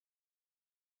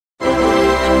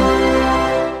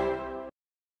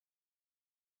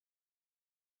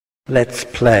Let's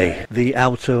play The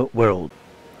Outer World.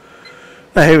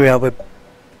 Well, here we are, we're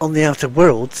on the Outer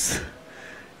Worlds,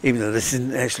 even though this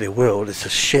isn't actually a world, it's a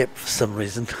ship for some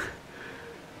reason.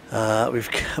 We've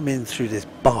come in through this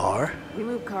bar. We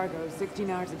move cargo 16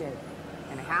 hours a day,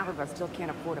 and half of us still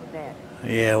can't afford a bed.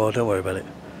 Yeah, well, don't worry about it.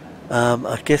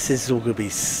 I guess this is all going to be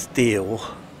steel.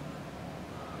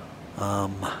 But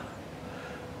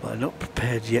I'm not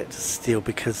prepared yet to steal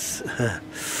because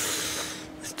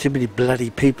there's too many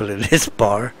bloody people in this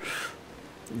bar.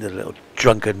 The little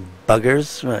drunken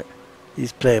buggers. Right,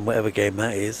 he's playing whatever game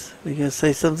that is. Are you going to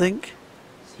say something?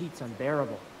 This heat's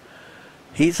unbearable.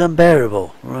 Heat's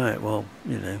unbearable. Right, well,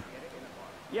 you know.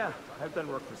 Yeah, I've done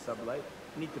work for Sublight.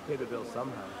 Need to pay the bill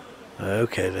somehow.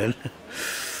 Okay then.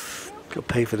 Got to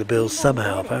pay for the bills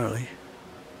somehow, apparently.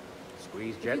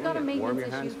 Squeeze If you gently got a and warm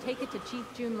maintenance your issue, hands. take it to Chief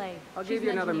Junlei. I'll give you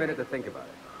another minute to think about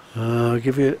it. I'll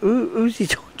give you... Who's he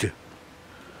talking to?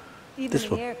 Even This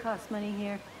the one. air costs money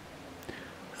here.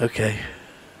 Okay.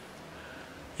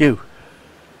 You.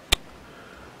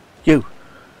 You.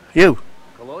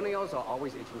 Colonials are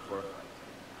always itching for a fight.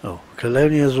 Oh,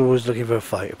 Colonials are always looking for a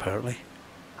fight, apparently.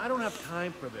 I don't have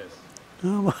time for this.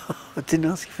 Oh, I didn't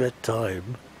ask you for that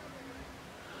time.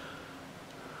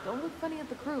 Don't look funny at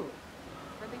the crew.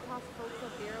 Friendly toss folks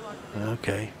up the airlock.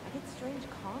 Okay. I get strange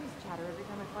comms chatter every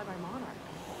time I fly by Monarch.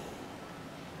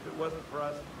 If it wasn't for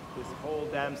us, this whole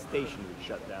damn station would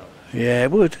shut down. Yeah,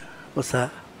 it would. What's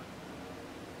that?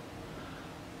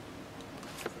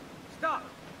 Stop!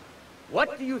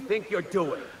 What do you think you're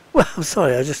doing? Well, I'm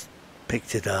sorry, I just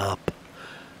picked it up.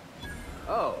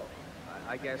 Oh,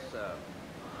 I guess,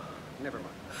 never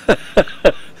mind.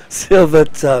 Silver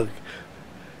tongue.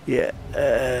 Yeah,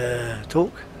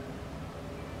 talk?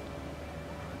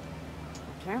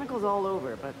 Mechanicals all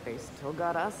over, but they still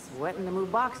got us wetting to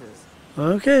move boxes.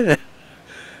 Okay then.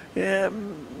 Yeah,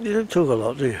 you don't talk a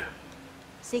lot, do you?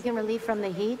 Seeking relief from the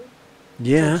heat?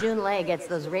 Yeah. Till Junlei gets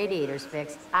those radiators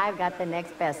fixed, I've got the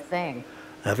next best thing.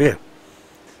 Have you?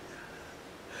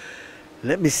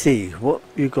 Let me see what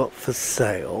you got for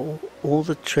sale. All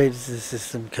the traders in the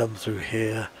system come through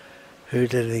here.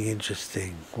 Heard anything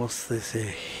interesting? What's this here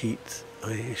heat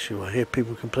issue? I hear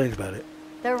people complain about it.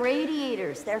 The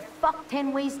radiators, they're fucked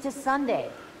 10 ways to Sunday.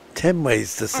 10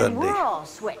 ways to And Sunday. we're all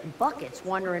sweating buckets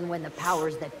wondering when the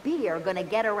powers that be are gonna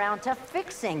get around to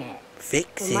fixing it. It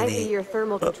Fixing might be it. your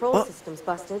thermal control what? system's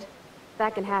busted.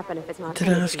 That can happen if it's not. Did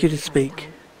I tended ask you to in time. speak?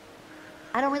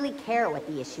 I don't really care what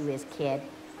the issue is, kid.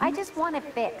 I just want it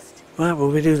fixed. Right, well,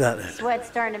 we do that then. Sweat's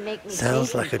starting to make me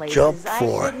Sounds chafe in like a places job I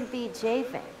for- shouldn't be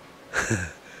chafing.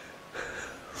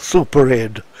 Super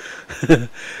Ed.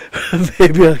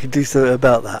 Maybe I can do something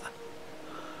about that.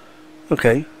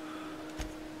 Okay.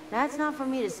 That's not for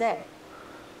me to say.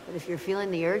 But if you're feeling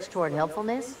the urge toward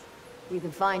helpfulness, you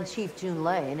can find Chief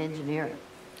Junlei in engineering.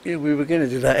 Yeah, we were going to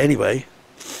do that anyway.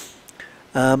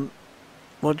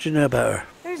 What do you know about her?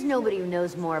 There's nobody who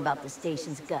knows more about the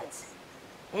station's guts.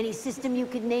 Any system you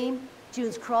could name,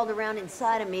 June's crawled around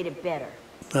inside and made it better.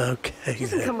 Okay She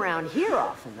doesn't then. come around here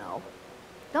often, though.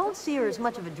 Don't see her as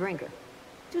much of a drinker.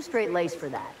 Too straight-laced for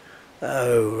that.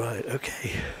 Oh, right,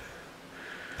 okay.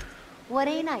 What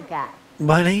ain't I got?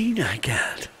 What ain't I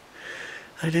got?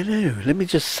 I don't know. Let me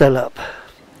just sell up.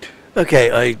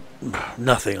 Okay,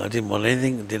 nothing. I didn't want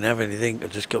anything. I didn't have anything. I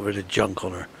just got rid of junk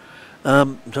on her.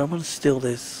 Do I want to steal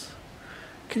this?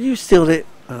 Can you steal it?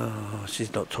 Oh,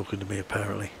 she's not talking to me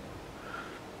apparently.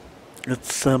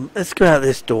 Let's go out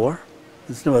this door.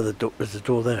 There's no other door. There's a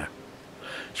door there.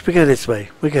 Should we go this way?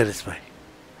 We go this way.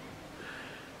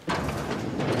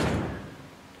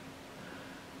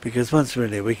 Because once we're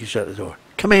in here, we can shut the door.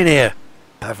 Come in here,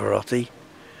 Pavarotti.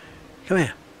 Come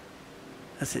here.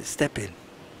 That's it. Step in.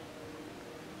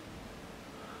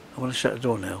 I want to shut the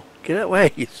door now. Get that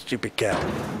way, you stupid cow.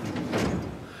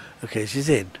 Okay, she's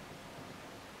in.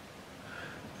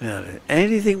 Now then,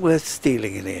 anything worth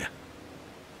stealing in here?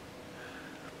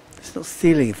 It's not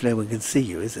stealing if no one can see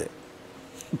you, is it?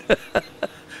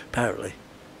 Apparently.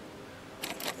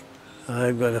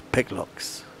 I'm going to pick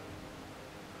locks.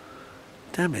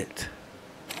 Damn it.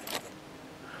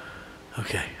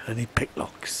 Okay, I need pick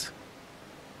locks.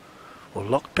 Or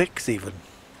lock picks even.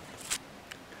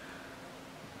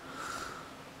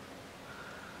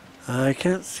 I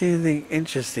can't see anything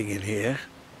interesting in here.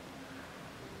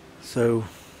 So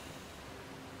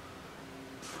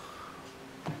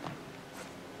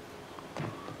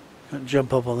can't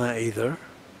jump up on that either.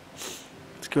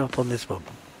 Let's go up on this one.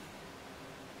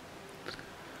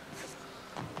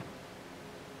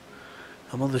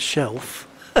 I'm on the shelf.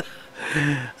 I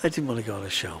didn't want to go on a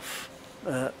shelf.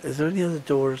 Is there any other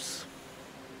doors?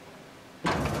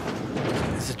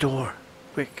 There's a door.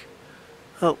 Quick.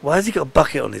 Oh, why has he got a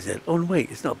bucket on his head? Oh,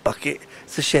 wait, it's not a bucket.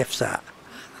 It's a chef's hat.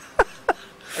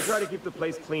 I try to keep the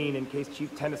place clean in case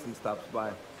Chief Tennyson stops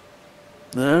by.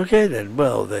 Okay, then.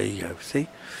 Well, there you go. See?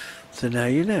 So now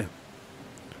you know.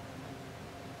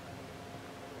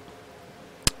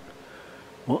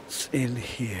 What's in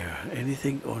here?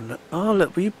 Anything or no? Oh,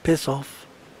 look, will you piss off?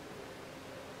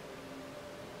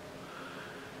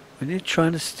 When you're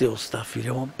trying to steal stuff, you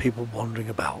don't want people wandering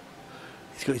about.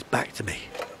 He's got his back to me.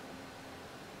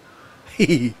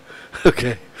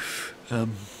 Okay.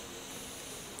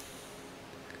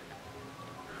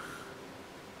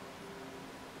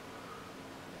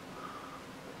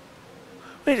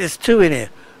 Wait, there's two in here.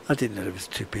 I didn't know there was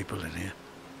two people in here.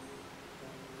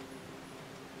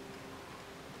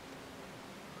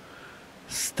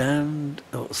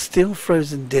 Still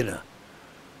frozen dinner.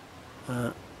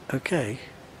 Okay.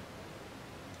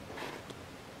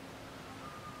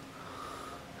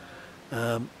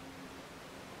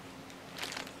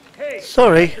 Hey!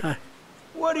 Sorry.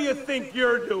 What do you think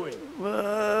you're doing?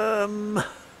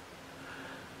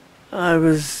 I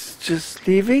was just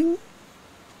leaving.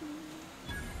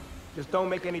 Just don't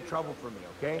make any trouble for me,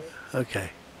 okay? Okay.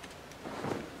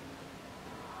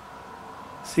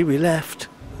 See, we left.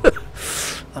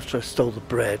 After I stole the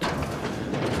bread.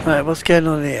 Right, what's going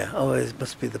on here? Oh, it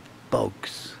must be the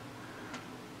bogs.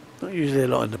 Not usually a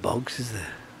lot in the bogs, is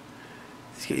there?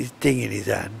 He's got his ding in his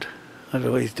hand. I don't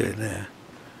know what he's doing there.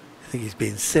 I think he's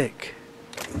being sick.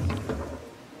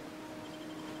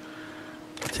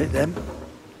 I'll take them.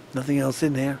 Nothing else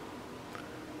in here.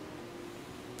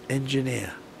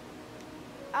 Engineer.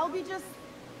 I'll be just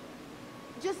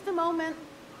a moment.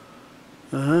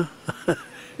 Uh-huh.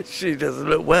 She doesn't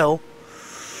look well.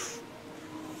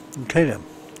 Okay then.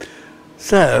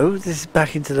 So, this is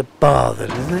back into the bar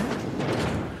then, isn't it?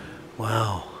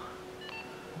 Wow.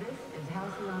 This is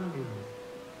Halcyon News.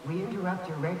 We interrupt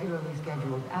your regularly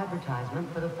scheduled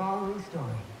advertisement for the following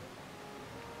story.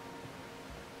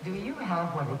 Do you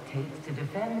have what it takes to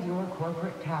defend your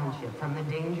corporate township from the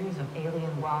dangers of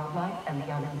alien wildlife and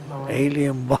the unemployed?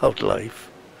 Alien wildlife.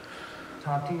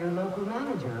 Talk to your local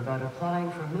manager about applying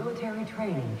for military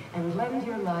training and lend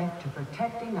your life to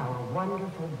protecting our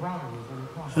wonderful brands and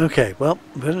products. Okay, well,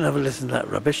 we don't have a listen to that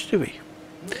rubbish, do we?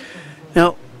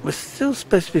 Now, we're still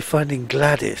supposed to be finding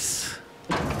Gladys.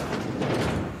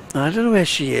 Now, I don't know where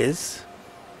she is.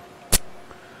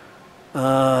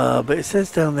 But it says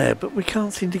down there, but we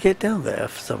can't seem to get down there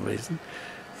for some reason.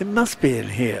 It must be in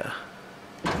here.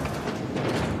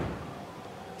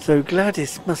 So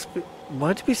Gladys must be...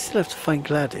 Why do we still have to find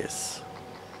Gladys?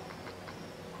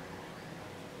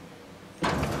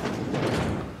 I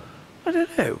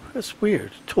don't know. That's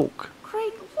weird. Talk.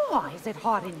 Craig, why is it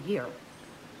hot in here?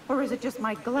 Or is it just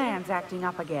my glands acting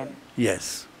up again?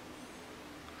 Yes.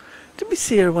 Did we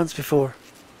see her once before?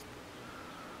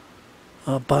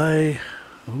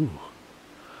 Ooh.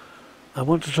 I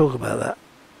want to talk about that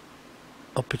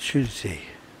opportunity.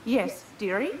 Yes,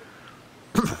 dearie?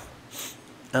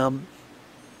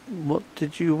 What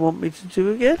did you want me to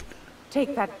do again?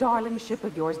 Take that darling ship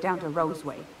of yours down to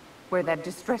Roseway, where that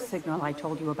distress signal I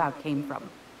told you about came from,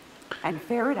 and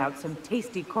ferret out some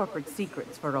tasty corporate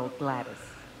secrets for old Gladys.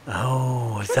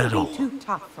 Oh, is that all? Too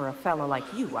tough for a fellow like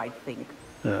you, I think.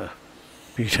 You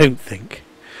don't think?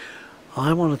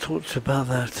 I want to talk to you about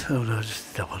that. Oh no,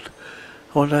 just that one.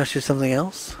 I want to ask you something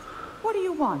else. What do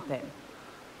you want then?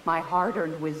 My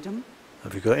hard-earned wisdom?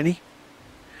 Have you got any?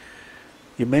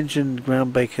 You mentioned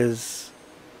Groundbreaker's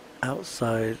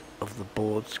outside of the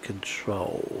board's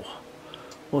control.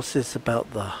 What's this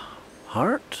about the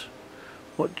heart?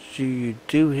 What do you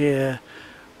do here?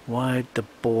 Why'd the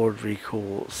board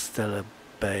recall Stellar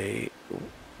Bay?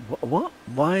 What?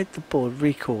 Why'd the board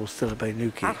recall Stellar Bay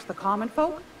Nuki? Ask the common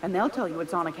folk, and they'll tell you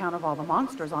it's on account of all the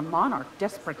monsters on Monarch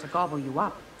desperate to gobble you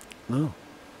up. Oh.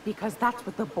 Because that's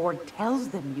what the board tells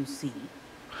them, you see.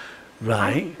 I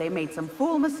Right. think they made some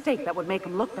fool mistake that would make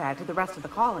them look bad to the rest of the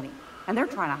colony, and they're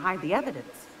trying to hide the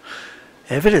evidence.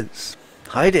 Evidence.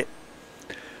 Hide it.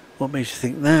 What makes you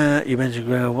think that? You mentioned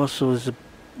ground. What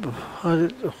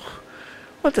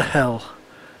the hell?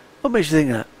 What makes you think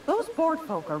that? Those board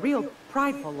folk are real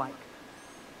prideful-like.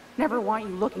 Never want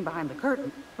you looking behind the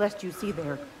curtain, lest you see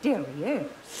their derriere.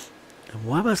 And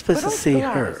why am I supposed to But see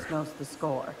Gladys her? knows the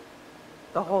score.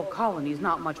 The whole colony's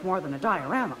not much more than a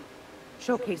diorama,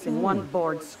 showcasing one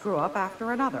board screw-up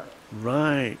after another.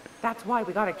 Right. That's why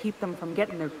we gotta keep them from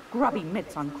getting their grubby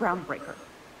mitts on Groundbreaker.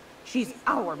 She's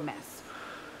our mess.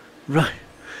 Right.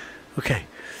 Okay.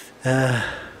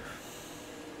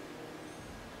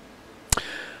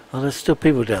 Well, there's still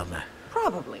people down there.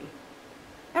 Probably.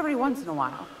 Every once in a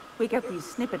while, we get these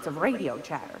snippets of radio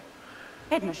chatter.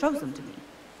 Edna shows them to me.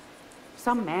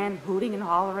 Some man hooting and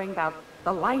hollering about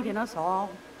the light in us all.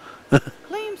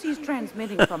 Claims he's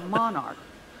transmitting from Monarch,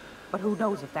 but who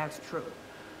knows if that's true.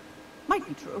 Might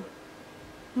be true.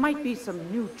 Might be some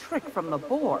new trick from the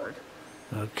board.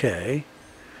 Okay.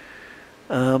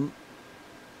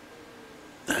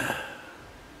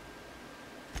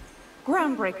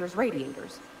 Groundbreaker's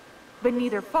radiators. Been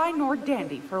neither fine nor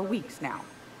dandy for weeks now.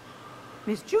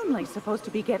 Miss Junley's supposed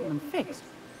to be getting them fixed,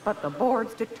 but the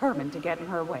board's determined to get in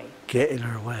her way. Get in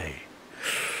her way.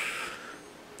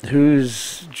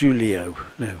 Who's Julio?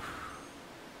 No.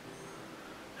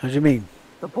 How do you mean?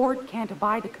 The board can't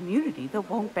abide a community that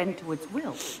won't bend to its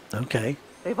will. Okay.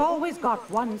 They've always got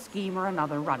one scheme or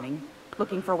another running,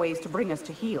 looking for ways to bring us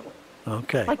to heel.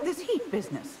 Okay. Like this heat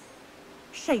business.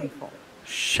 Shameful.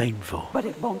 Shameful. But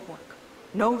it won't work.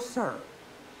 No, sir.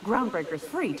 Groundbreaker's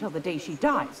free till the day she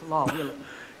dies, law willing.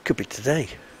 Could be today.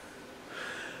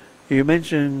 You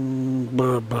mentioned...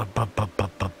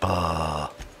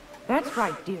 That's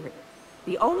right, dearie.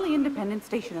 The only independent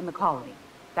station in the colony.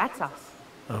 That's us.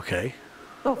 Okay.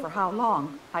 Though for how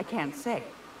long, I can't say.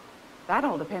 That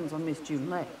all depends on Miss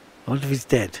Junley. I wonder if he's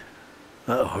dead.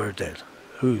 Oh, her dead.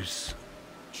 Who's?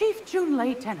 Chief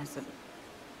Junley Tennyson.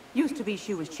 Used to be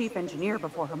she was chief engineer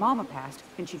before her mama passed,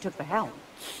 and she took the helm.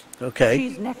 Okay.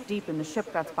 She's neck deep in the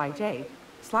ship guts by day,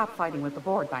 slap fighting with the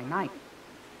board by night.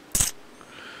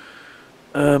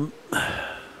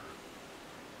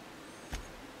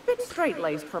 Bit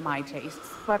straight-laced for my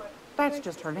tastes, but that's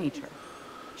just her nature.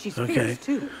 She's fierce,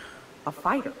 too. A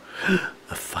fighter.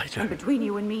 A fighter. And between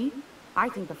you and me, I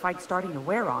think the fight's starting to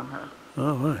wear on her.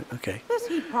 Oh, right, okay. This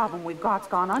heat problem we've got's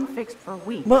gone unfixed for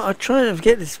weeks. Well, I try to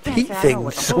get this Can't heat say I know thing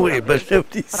what the sorted, holdup but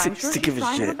nobody is, I'm seems sure to give she's a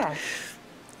trying her shit. best.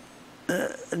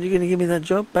 And you're going to give me that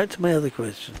job? Back to my other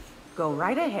question. Go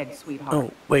right ahead, sweetheart.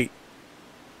 Oh, wait.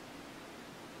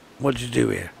 What'd you do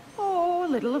here? Oh, a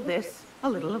little of this, a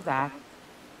little of that.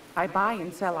 I buy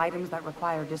and sell items that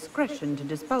require discretion to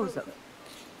dispose of.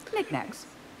 Knickknacks.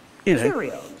 You know,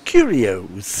 Curios.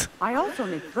 Curios. I also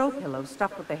knit throw pillows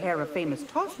stuffed with the hair of famous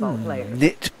tossball players.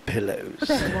 Knit pillows. But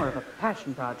that's more of a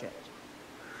passion project.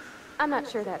 I'm not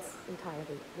sure that's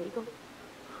entirely legal.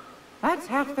 That's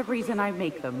half the reason I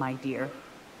make them, my dear.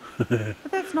 But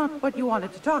that's not what you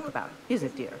wanted to talk about, is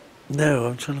it, dear? No,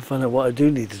 I'm trying to find out what I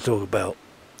do need to talk about.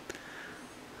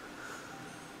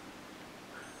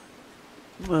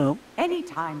 Well...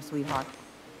 Anytime, sweetheart.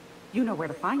 You know where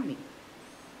to find me.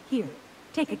 Here,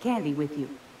 take a candy with you.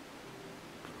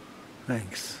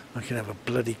 Thanks. I can have a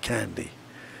bloody candy.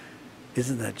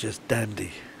 Isn't that just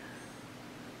dandy?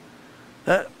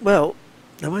 Well,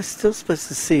 am I still supposed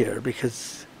to see her?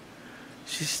 Because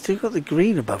she's still got the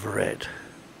green above her head.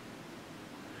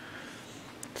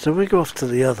 So we go off to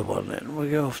the other one then. We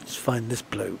go off to find this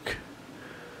bloke.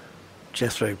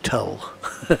 Jethro Tull.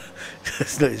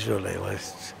 That's not his real name. I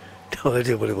have no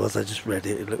idea what it was. I just read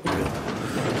it. It looked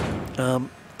real.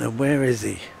 And where is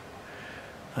he?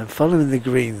 I'm following the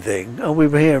green thing. Oh, we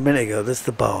were here a minute ago. That's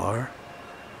the bar.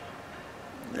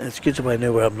 It's good to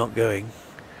know where I'm not going.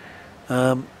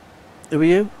 Who are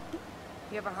you?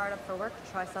 You ever hard up for work?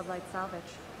 Try Sublight Salvage.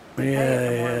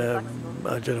 Yeah,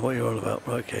 I don't know what you're all about.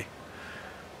 Right, okay.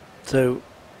 So,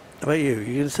 how about you?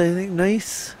 You going to say anything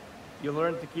nice? You'll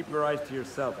learn to keep your eyes to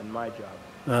yourself in my job.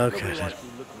 Okay. Nobody wants you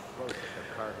looking close at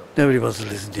their cargo. Nobody wants to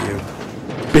listen to you.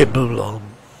 Bibble on.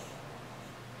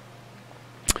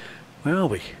 Where are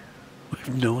we? We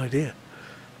have no idea.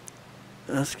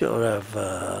 That's got to have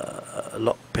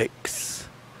lockpicks.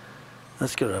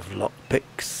 That's got to have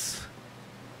lockpicks.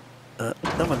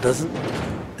 That one doesn't.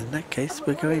 In that case,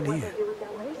 we're going here.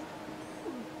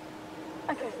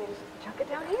 I guess they just chuck it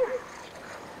down here.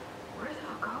 Where does it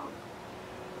all go?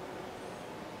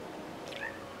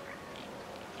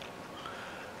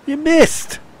 You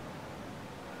missed!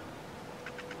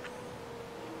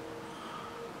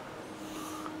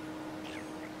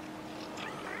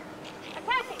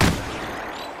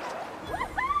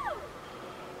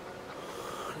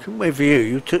 I couldn't wait for you.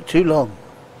 You took too long.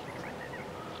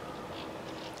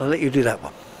 I'll let you do that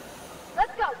one.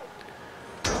 Let's go.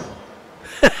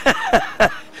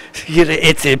 You're gonna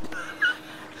hit him.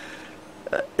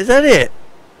 Is that it?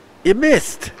 You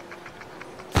missed.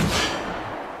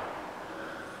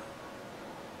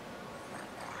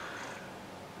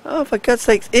 Oh, for God's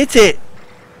sakes, hit it!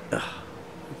 Ugh,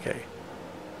 okay.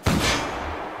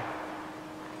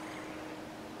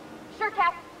 Sure,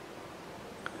 Cap.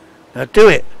 Now do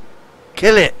it!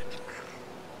 Kill it!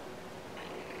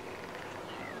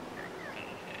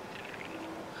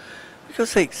 For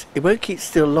God's sakes, it won't keep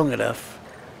still long enough.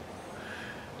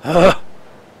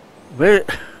 Where?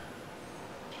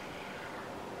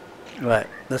 Right,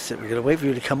 that's it. We're going to wait for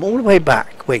you to come all the way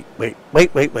back. Wait. We're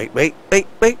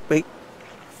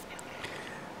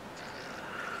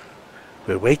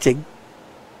waiting.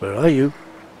 Where are you?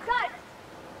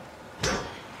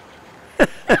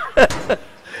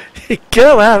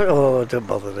 Go out! Oh, don't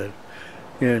bother then.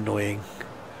 You're annoying.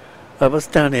 Right, what's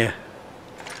down here?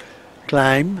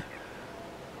 Climb.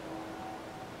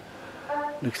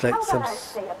 Looks like some...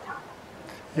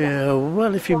 Yeah,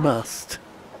 well, if you must.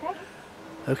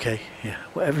 Okay, yeah,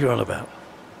 whatever you're on about.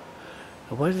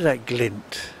 And why did that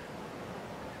glint?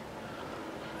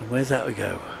 And where's that we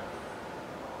go?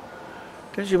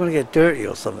 Don't you want to get dirty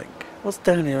or something? What's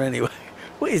down here anyway?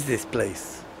 What is this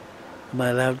place? Am I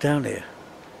allowed down here?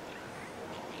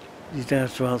 You don't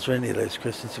have to answer any of those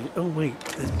questions. Oh wait,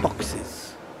 there's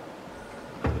boxes.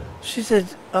 She said,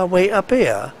 "I'll wait up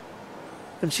here,"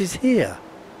 and she's here.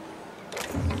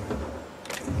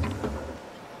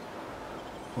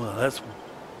 Well, that's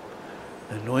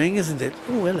annoying, isn't it?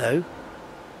 Oh, hello.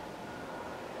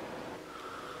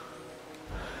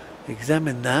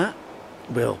 Examine that.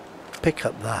 We'll pick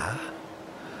up that,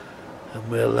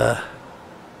 and we'll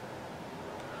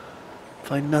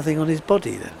find nothing on his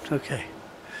body then. Okay.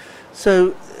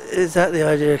 So, is that the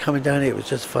idea of coming down here? Was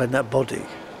just to find that body?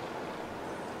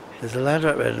 There's a ladder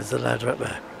up there and there's a ladder up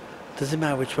there. Does it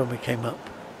matter which one we came up?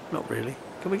 Not really.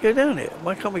 Can we go down here?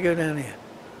 Why can't we go down here?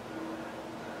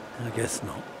 I guess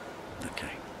not.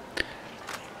 Okay.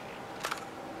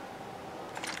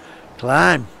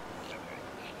 Climb!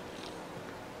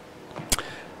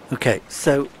 Okay,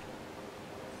 so...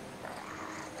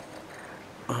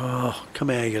 Oh, come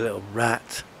here, you little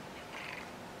rat.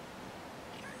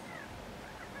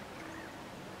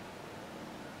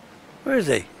 Where is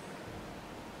he?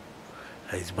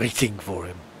 He's waiting for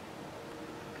him.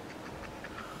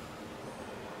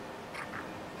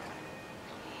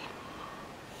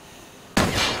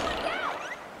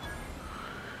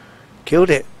 Killed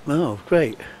it. Oh,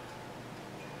 great.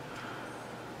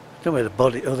 Don't know where the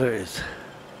body... Oh, there it is.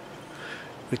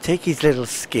 We take his little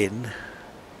skin.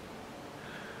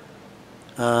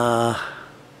 Can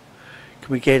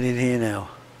we get in here now?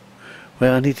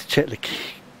 Well, I need to check the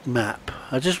map.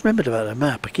 I just remembered about the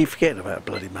map. I keep forgetting about a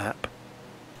bloody map.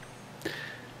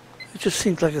 It just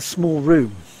seems like a small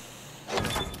room.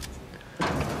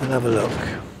 We'll have a look.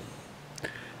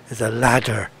 There's a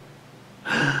ladder.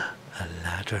 A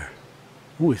ladder.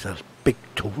 Oh, it's a big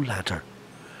tall ladder.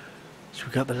 Should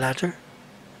we go up the ladder?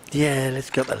 Yeah, let's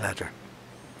go up the ladder.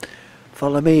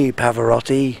 Follow me,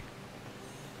 Pavarotti.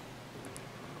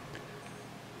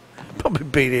 Probably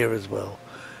been here as well.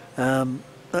 And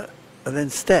then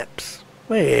steps.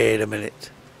 Wait a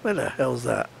minute. Where the hell's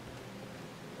that?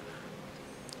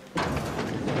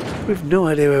 We've no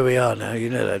idea where we are now. You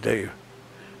know that, don't you?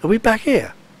 Are we back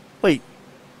here? Wait.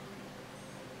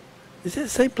 Is it the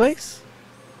same place?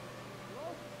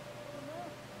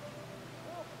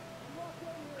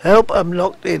 Help, I'm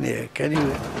locked in here. Can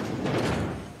you...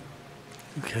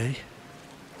 Okay.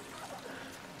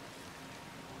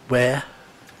 Where?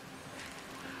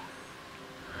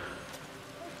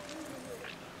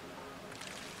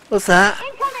 What's that?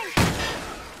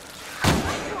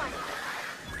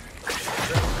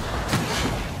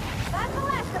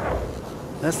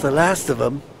 That's the last of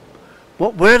them.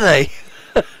 What were they?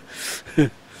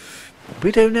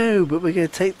 We don't know, but we're going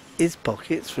to take his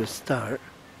pockets for a start.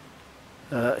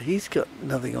 He's got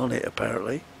nothing on it,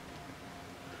 apparently.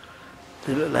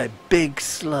 They look like big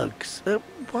slugs.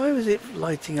 Why was it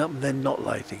lighting up and then not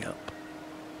lighting up?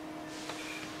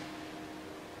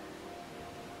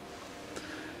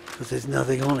 Because there's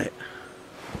nothing on it.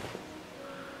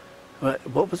 Right,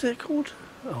 what was it called?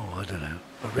 Oh, I don't know.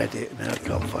 I read it, now I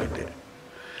can't find it.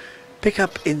 Pick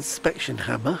up inspection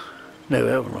hammer.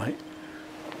 No, all right.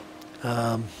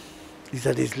 He's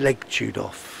had his leg chewed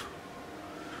off.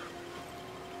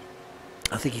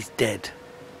 I think he's dead.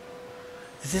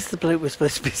 Is this the bloke we're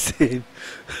supposed to be seeing?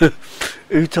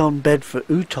 Uton Bedford.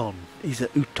 Uton. He's a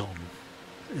Uton.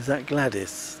 Is that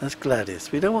Gladys? That's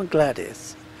Gladys. We don't want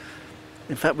Gladys.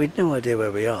 In fact, we've no idea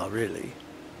where we are, really.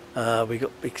 We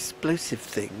got explosive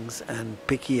things and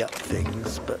picky up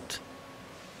things, but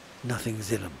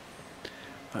nothing's in them.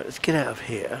 Right, let's get out of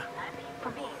here.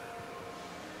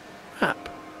 Crap.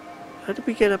 How did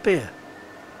we get up here?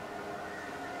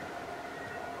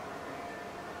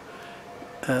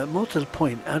 More to the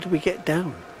point, how do we get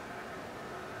down?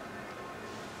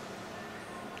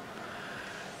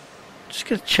 Just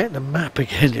going to check the map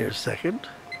again here a second.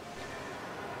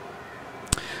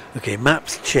 Okay,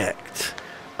 map's checked.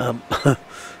 I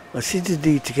seem to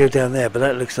need to go down there, but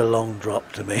that looks a long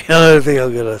drop to me. I don't think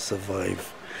I'm going to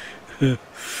survive.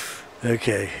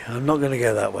 Okay, I'm not going to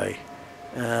go that way.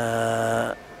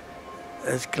 There's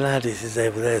Gladys is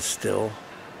over there still.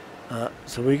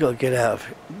 So we got to get out of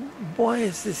here. Why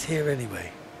is this here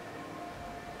anyway?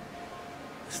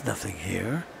 There's nothing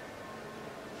here.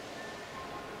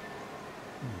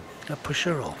 Now push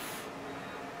her off.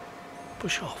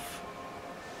 Push off.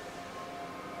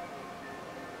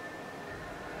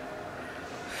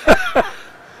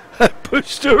 I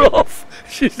pushed her off.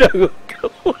 She's not going to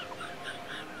go.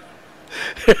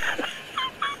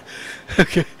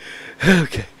 Okay.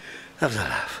 Okay. Have a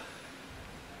laugh.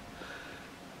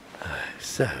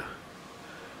 So,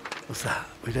 what's that?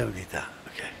 We don't need that.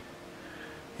 Okay.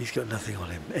 He's got nothing on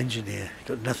him. Engineer,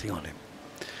 got nothing on him.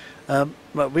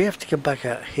 Right, we have to come back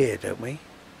out here, don't we?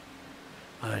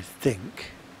 I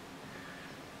think.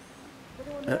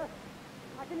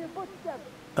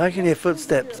 I can hear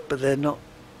footsteps, but they're not.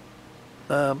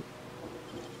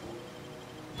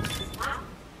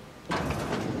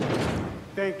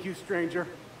 Thank you, stranger.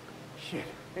 Shit,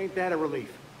 ain't that a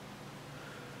relief?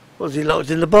 Was he locked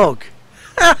in the bog?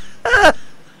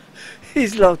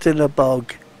 He's locked in the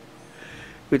bog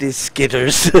with his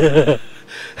skidders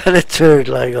and a turd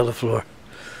lying on the floor.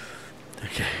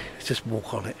 Okay, let's just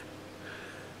walk on it.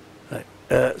 Right,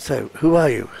 so, who are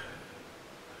you?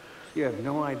 You have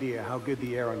no idea how good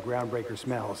the air on Groundbreaker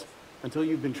smells until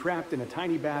you've been trapped in a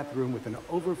tiny bathroom with an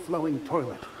overflowing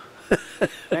toilet.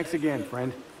 Thanks again,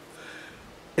 friend.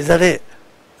 Is that it?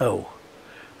 Oh,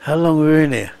 how long were we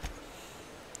in here?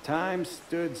 Time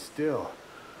stood still.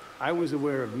 I was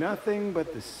aware of nothing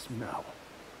but the smell.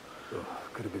 Ugh,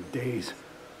 could have been days.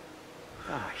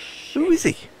 Ah, shit. Who is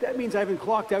he? That means I haven't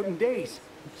clocked out in days.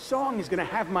 Song is gonna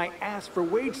have my ass for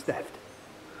wage theft.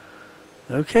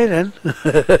 Okay then.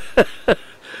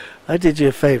 I did you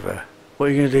a favor. What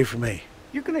are you going to do for me?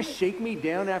 You're gonna shake me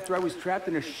down after I was trapped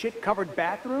in a shit-covered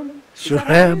bathroom? Sure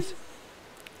am.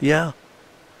 Yeah.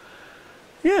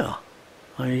 Yeah.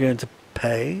 Are you going to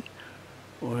pay?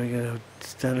 Or are you going to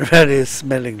stand around here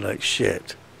smelling like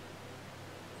shit?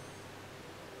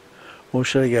 Or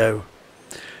should I go?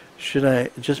 Should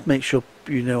I just make sure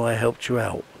you know I helped you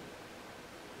out?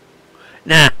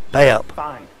 Nah, pay up.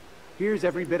 Fine. Here's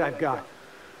every bit I've got.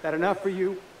 That enough for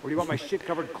you? Or do you want my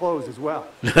shit-covered clothes as well?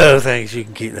 No, thanks. You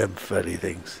can keep them funny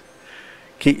things.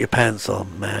 Keep your pants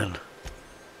on, man.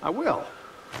 I will.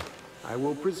 I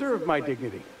will preserve my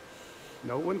dignity.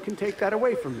 No one can take that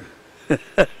away from me.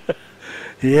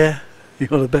 Yeah, you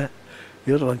want to bet?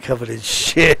 You're the one covered in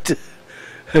shit.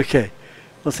 Okay,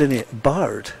 what's in here?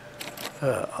 Bard.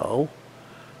 Oh.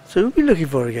 So who are we looking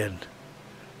for again?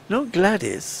 Not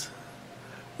Gladys.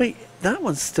 Wait, that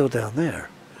one's still down there.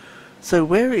 So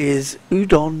where is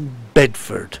Udon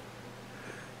Bedford?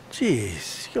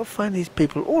 Jeez, you got to find these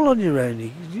people all on your own.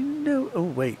 You know. Oh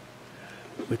wait,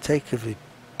 we'll take the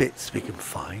bits we can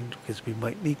find because we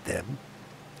might need them.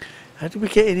 How do we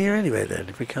get in here anyway then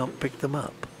if we can't pick them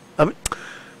up? I mean,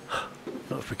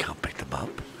 not if we can't pick them up.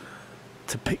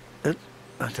 To pick, I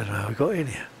don't know how we got in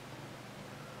here.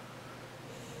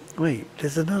 Wait,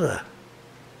 there's another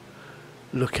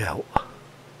lookout.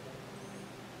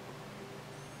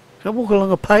 Can I walk along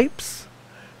the pipes?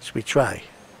 Should we try?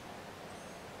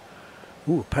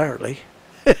 Ooh, apparently.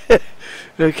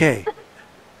 Okay.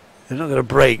 They're not going to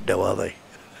break though, are they?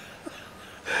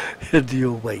 Under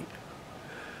your weight.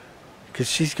 Because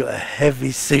she's got a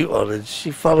heavy suit on and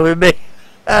she's following me.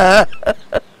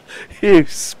 You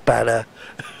spanner.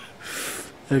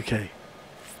 Okay.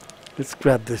 Let's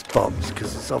grab this box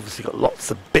because it's obviously got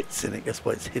lots of bits in it. Guess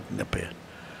why it's hidden up here?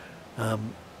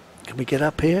 Can we get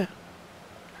up here?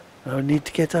 I need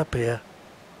to get up here.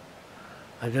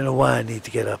 I don't know why I need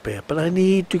to get up here, but I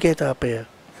need to get up here.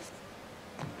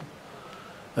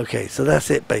 Okay, so that's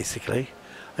it basically.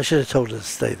 I should have told her to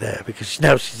stay there because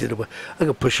now she's in the way. I'm going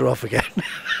to push her off again.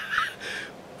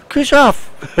 Push off!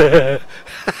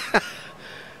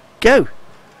 Go!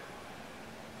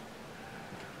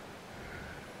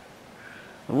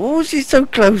 Oh, she's so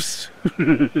close!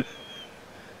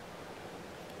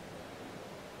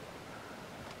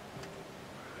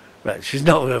 Right, she's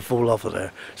not going to fall off of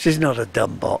there. She's not a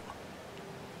dumb bot.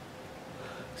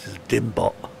 She's a dim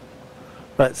bot.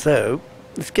 Right, so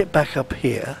let's get back up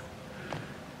here.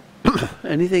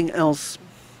 Anything else?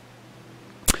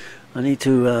 I need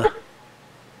to.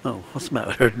 Oh, what's the matter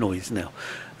with her noise now?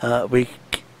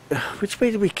 Which way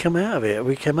did we come out of here?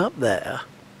 We came up there.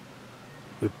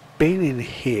 We've been in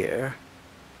here.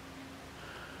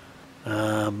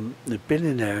 We've been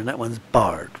in there, and that one's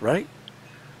barred, right?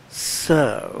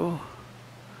 So,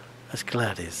 that's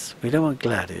Gladys. We don't want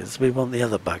Gladys, we want the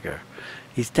other bugger.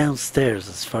 He's downstairs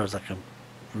as far as I can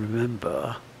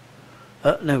remember.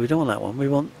 No, we don't want that one. We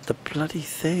want the bloody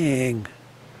thing.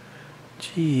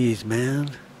 Jeez,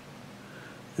 man.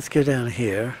 Let's go down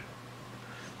here.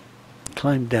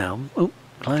 Climb down. Oh,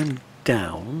 climb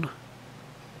down.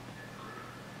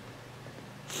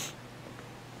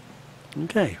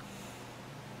 Okay.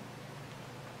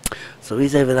 So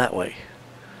he's over that way.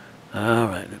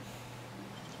 Alright then.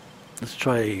 Let's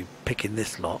try picking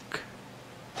this lock.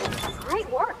 Great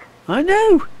work. I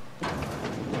know!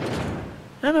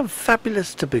 And I'm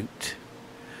fabulous to boot.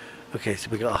 Okay, so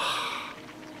we got...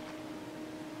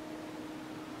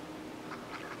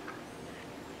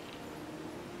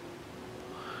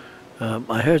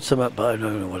 I heard something, but I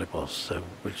don't know what it was, so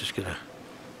we're just gonna...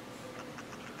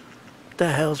 What the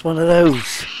hell's one of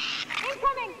those?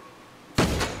 Incoming.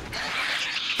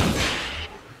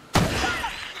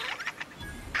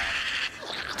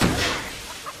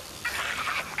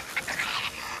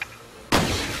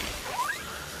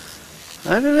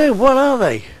 I don't know, what are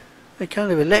they? They're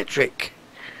kind of electric.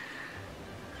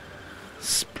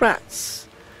 Sprats.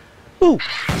 Ooh!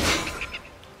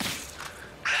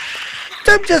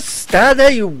 Don't just stand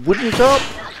there, you wooden top!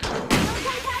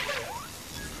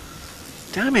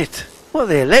 Damn it! What are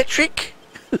they, electric?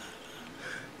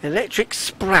 Electric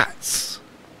sprats.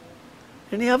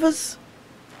 Any others?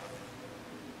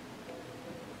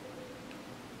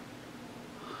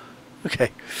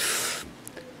 Okay.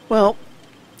 Well,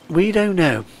 we don't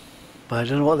know. But I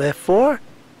don't know what they're for.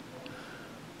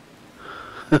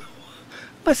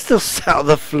 I still sat on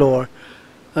the floor.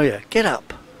 Oh yeah, get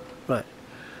up. Right.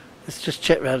 Let's just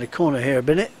check round the corner here a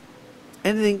minute.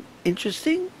 Anything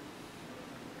interesting?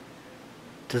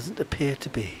 Doesn't appear to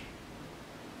be.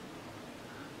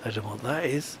 I don't know what that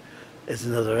is. There's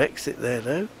another exit there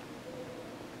though.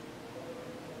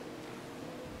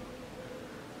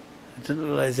 I don't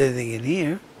know if there's anything in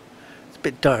here. It's a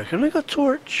bit dark. Haven't I got a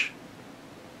torch?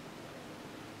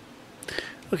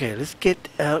 Okay, let's get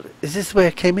out. Is this where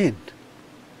I came in?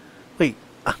 Wait,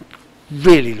 I'm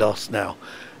really lost now.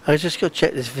 I just got to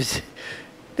check this visit.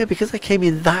 No, because I came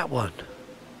in that one.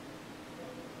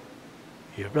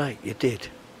 You're right, you did.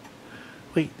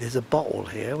 Wait, there's a bottle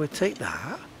here. We'll take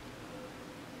that.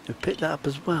 We'll pick that up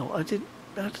as well. How did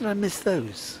I miss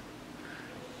those?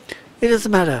 It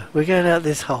doesn't matter. We're going out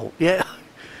this hole. Yeah.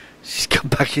 She's come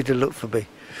back here to look for me.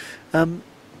 Can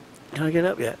I get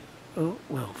up yet? Oh,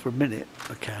 well, for a minute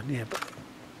I can, yeah, but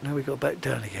now we got back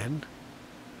down again.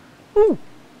 Ooh!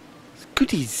 It's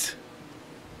goodies!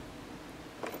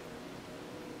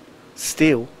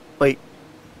 Steel? Wait.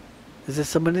 Is there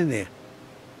someone in there?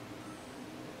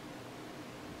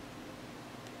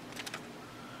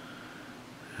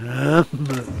 I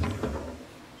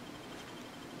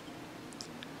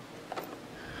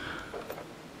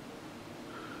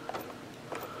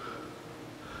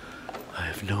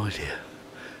have no idea.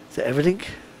 Is that everything?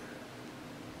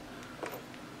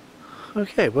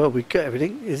 Okay, well, we got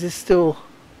everything. Is this still...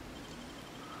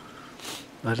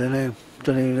 I don't know.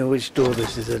 Don't even know which door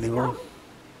this is anymore.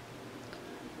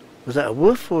 Was that a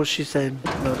wolf, or was she saying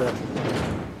well done?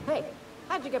 Hey,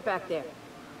 how'd you get back there?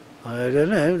 I don't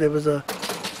know. There was a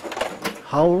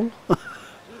hole.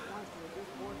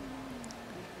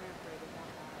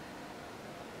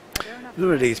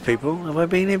 Who are these people? Have I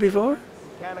been here before?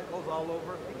 Mechanicals all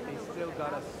over. They still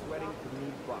got us sweating to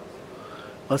need bucks.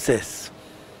 What's this?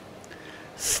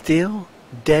 Steel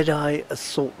Deadeye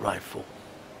Assault Rifle.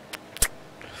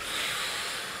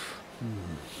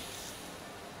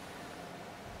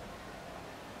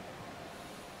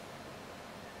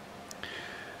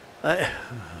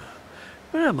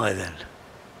 Where am I then?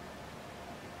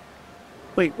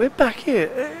 Wait, we're back here.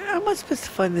 How am I supposed to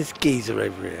find this geezer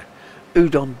over here?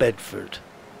 Udon Bedford.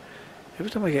 Every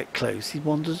time I get close, he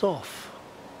wanders off.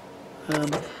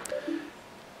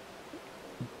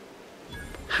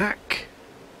 Hack.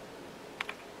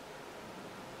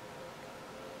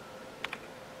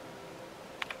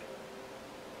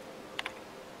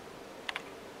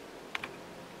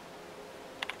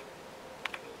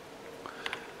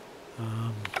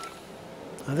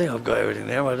 I think I've got everything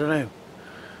there, I don't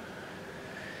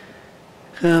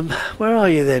know. Where are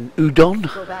you then,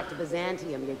 Udon? Go back to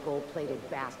Byzantium, you gold-plated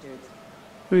bastards.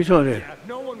 What are you talking about? Yeah,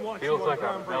 no one wants Feels you on like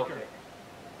I'm Groundbreaker.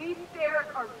 These stairs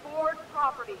are board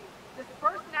property.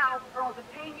 Disperse now, or I'll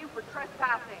detain you for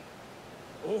trespassing.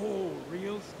 Oh,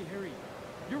 real scary.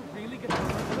 You're really gonna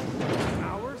hurt us?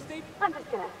 Our state? I'm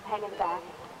just gonna hang in the back.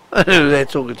 I don't know who they're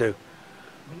talking to.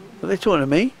 Are they talking to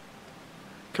me?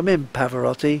 Come in,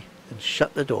 Pavarotti, and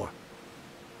shut the door.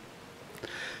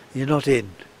 You're not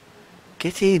in.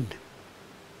 Get in.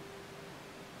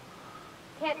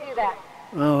 Can't do that.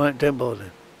 Alright, don't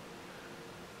bother.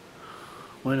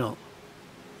 Why not?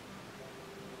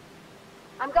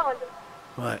 I'm going.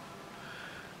 Right.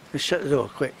 Let's shut the door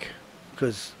quick,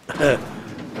 because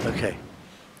okay,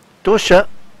 door shut.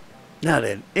 Now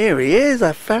then, here he is.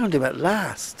 I found him at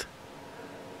last.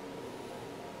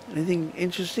 Anything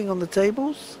interesting on the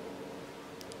tables?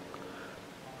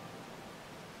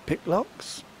 Pick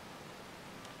locks.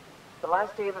 The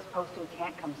last day of this posting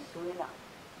can't come soon enough.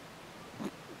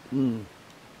 Hmm.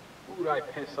 Who would I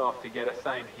piss off to get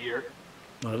assigned here?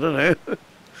 I don't know.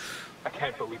 I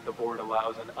can't believe the board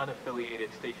allows an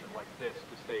unaffiliated station like this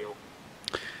to stay open.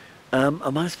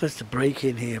 Am I supposed to break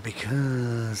in here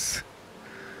because...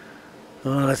 Oh,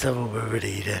 let's have a word with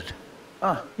Eden.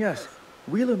 Ah, yes.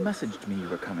 Wheeler messaged me you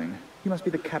were coming. You must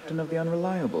be the captain of the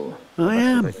Unreliable. I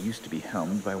am. That used to be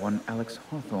helmed by one Alex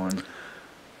Hawthorne.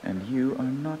 And you are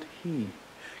not he.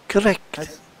 Correct.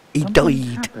 Has He something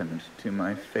died. happened to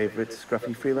my favorite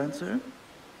scruffy freelancer?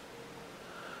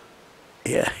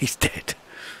 Yeah, he's dead.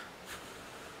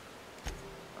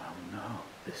 Oh no,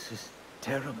 this is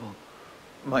terrible.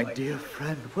 My dear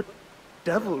friend, what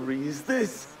devilry is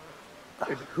this?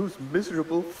 In whose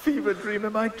miserable fever dream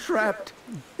am I trapped?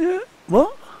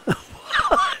 What?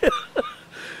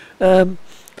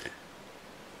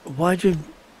 Why'd you...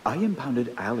 I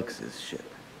impounded Alex's ship,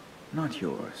 not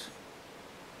yours.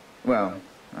 Well,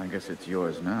 I guess it's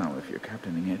yours now if you're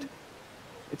captaining it.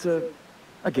 It's a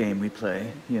game we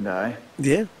play, he and I.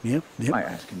 Yeah. I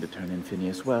ask him to turn in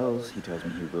Phineas Wells. He tells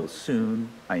me he will soon.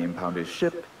 I impound his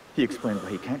ship. He explains why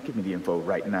he can't give me the info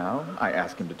right now. I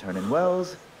ask him to turn in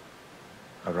Wells.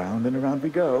 Around and around we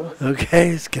go. Okay,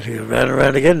 it's going to go round and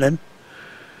round again then.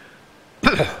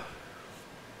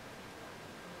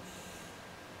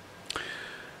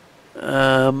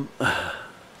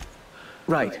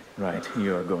 Right.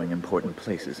 You're going important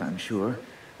places, I'm sure.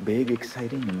 Big,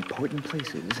 exciting, important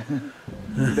places.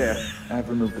 There, I've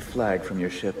removed the flag from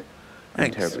your ship. I'm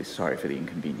Thanks. terribly sorry for the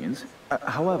inconvenience.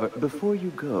 However, before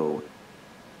you go,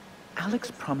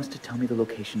 Alex promised to tell me the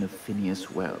location of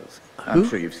Phineas Wells. I'm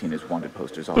sure you've seen his wanted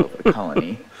posters all over the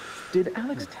colony. Did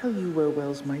Alex tell you where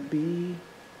Wells might be?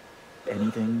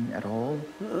 Anything at all?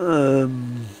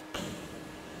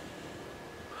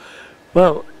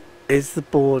 Well, is the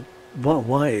board...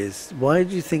 Why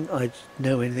do you think I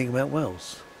know anything about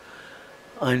Wells?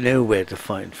 I know where to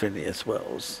find Phineas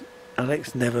Wells.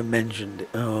 Alex never mentioned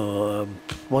it.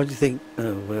 Why do you think...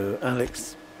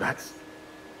 Alex... That's...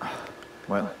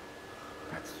 Well,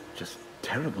 that's just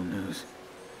terrible news.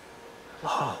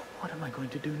 Oh, what am I going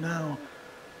to do now?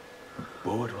 The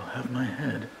board will have my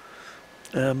head.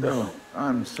 Oh,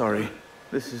 I'm sorry.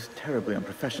 This is terribly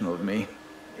unprofessional of me.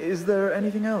 Is there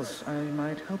anything else I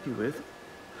might help you with?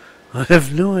 I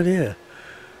have no idea.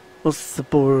 What's the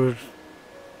board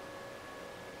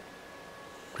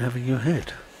having your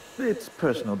head? It's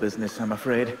personal business, I'm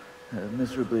afraid.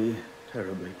 Miserably,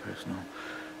 terribly personal.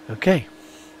 Okay.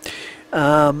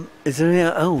 Is there any...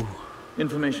 Oh.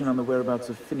 Information on the whereabouts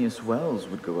of Phineas Wells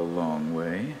would go a long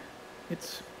way.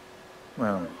 It's...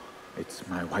 well, it's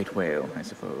my white whale, I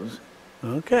suppose.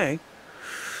 Okay.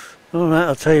 Alright,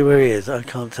 I'll tell you where he is. I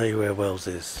can't tell you where Wells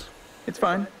is. It's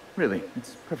fine. Really,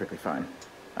 it's perfectly fine.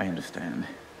 I understand.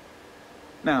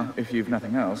 Now, if you've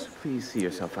nothing else, please see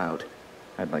yourself out.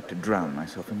 I'd like to drown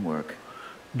myself in work.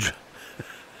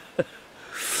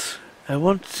 I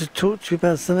want to talk to you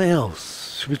about something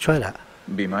else. Should we try that?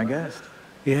 Be my guest.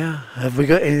 Yeah? Have we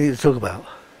got anything to talk about?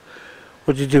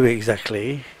 What do you do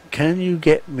exactly? Can you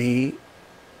get me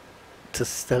to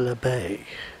Stella Bay?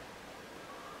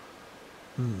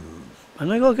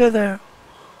 And I gotta go there.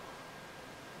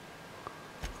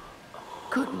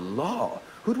 Good law.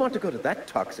 Who'd want to go to that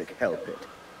toxic hell pit?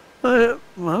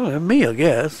 Well, me, I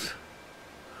guess.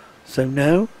 So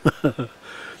no?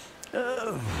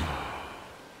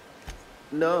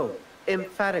 No.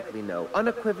 Emphatically no.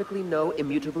 Unequivocally no.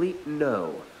 Immutably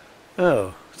no.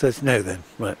 Oh, so it's no then.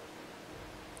 Right.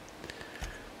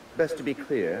 Best to be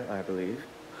clear, I believe.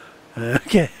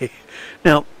 Okay.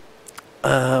 Now,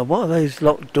 what are those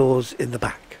locked doors in the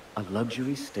back? A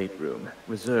luxury stateroom,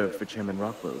 reserved for Chairman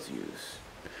Rockwell's use.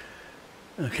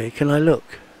 Okay, can I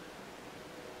look?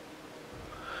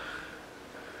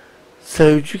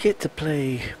 So, do you get to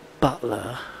play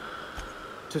butler?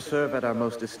 To serve at our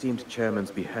most esteemed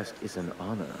chairman's behest is an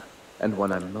honor, and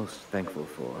one I'm most thankful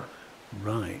for.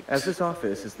 Right. As this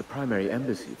office is the primary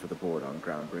embassy for the board on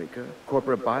Groundbreaker,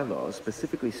 corporate bylaws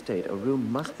specifically state a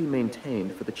room must be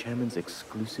maintained for the chairman's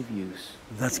exclusive use.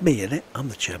 That's me, innit? I'm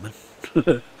the chairman.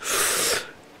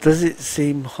 Does it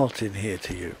seem hot in here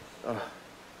to you?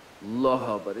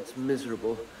 Law, but it's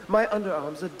miserable. My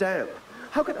underarms are damp.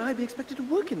 How can I be expected to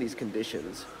work in these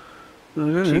conditions?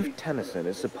 Chief Tennyson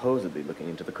is supposedly looking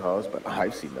into the cause, but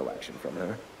I've seen no action from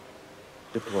her.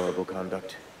 Deplorable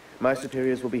conduct. My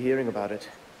superiors will be hearing about it.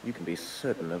 You can be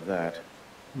certain of that.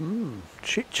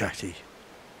 Chit-chatty.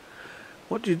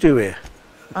 What do you do here?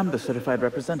 I'm the certified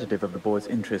representative of the board's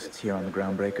interests here on the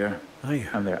Groundbreaker. Are you?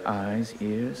 I'm their eyes,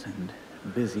 ears, and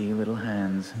busy little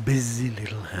hands. Busy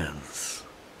little hands.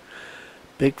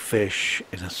 Big fish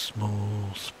in a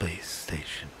small space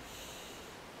station.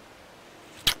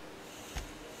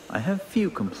 I have few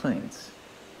complaints.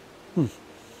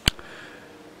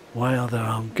 Why are there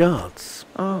armed guards?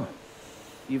 Oh,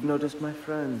 you've noticed my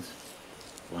friends.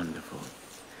 Wonderful.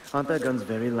 Aren't their guns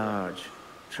very large?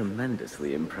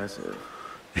 Tremendously impressive.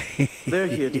 They're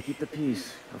here to keep the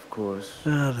peace, of course.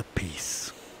 Ah, the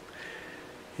peace.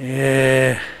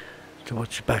 Yeah, to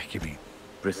watch your back, you mean?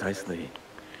 Precisely.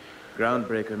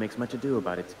 Groundbreaker makes much ado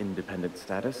about its independent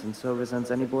status, and so resents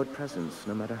any board presence,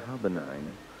 no matter how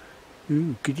benign.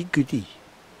 Ooh, goody goody.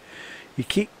 You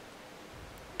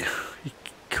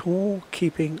call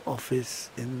keeping office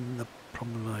in the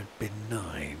promenade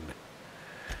benign.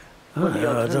 I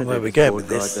don't know where we're going with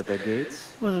this.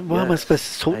 Well, why am I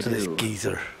supposed to talk to this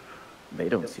geezer? They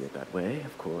don't see it that way,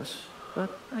 of course,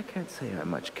 but I can't say I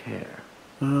much care.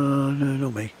 No,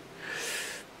 not me.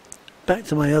 Back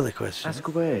to my other question. Ask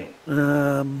away.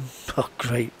 Oh,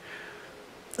 great.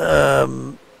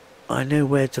 I know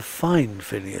where to find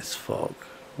Phineas Fogg.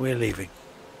 We're leaving.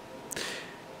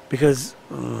 Because,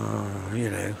 you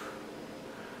know,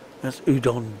 that's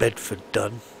Udon Bedford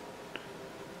done.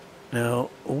 Now,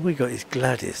 all we got is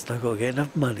Gladys, and I've got to get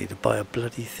enough money to buy a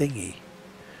bloody thingy.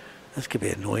 That's going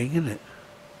to be annoying, isn't it?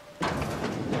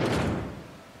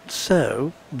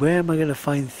 So, where am I going to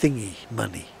find thingy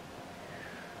money?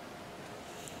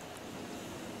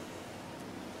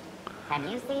 Have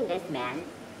you seen this man?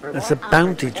 That's a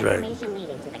bounty drone. Information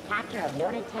leading to the capture of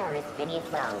noted terrorist Phineas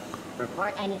Fogg.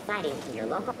 Report any sightings to your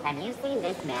local... Have you seen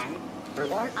this man?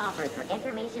 Reward offers for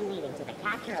information leading to the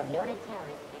capture of noted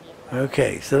terrorist Phineas Fogg.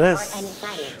 Okay, so that's... Report any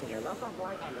sightings to your local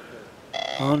board embassy.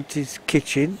 Auntie's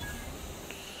kitchen.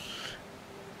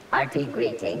 Hearty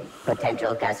greeting,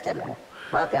 potential customer.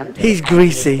 Welcome to He's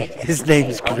greasy. His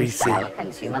name's Greasy.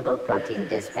 Consumable protein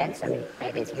dispensary.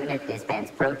 Its unit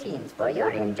dispense proteins for your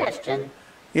ingestion.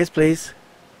 Yes, please.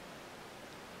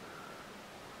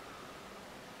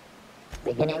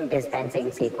 Beginning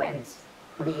dispensing sequence.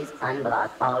 Please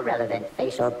unblock all relevant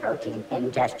facial protein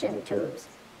ingestion tubes.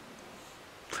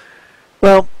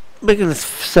 Well, we're going to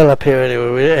sell up here anyway.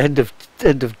 We're at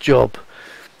end of job,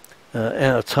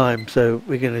 out of time. So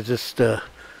we're going to just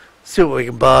see what we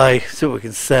can buy, see what we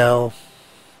can sell,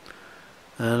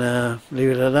 and leave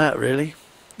it at that. Really.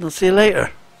 I'll see you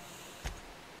later.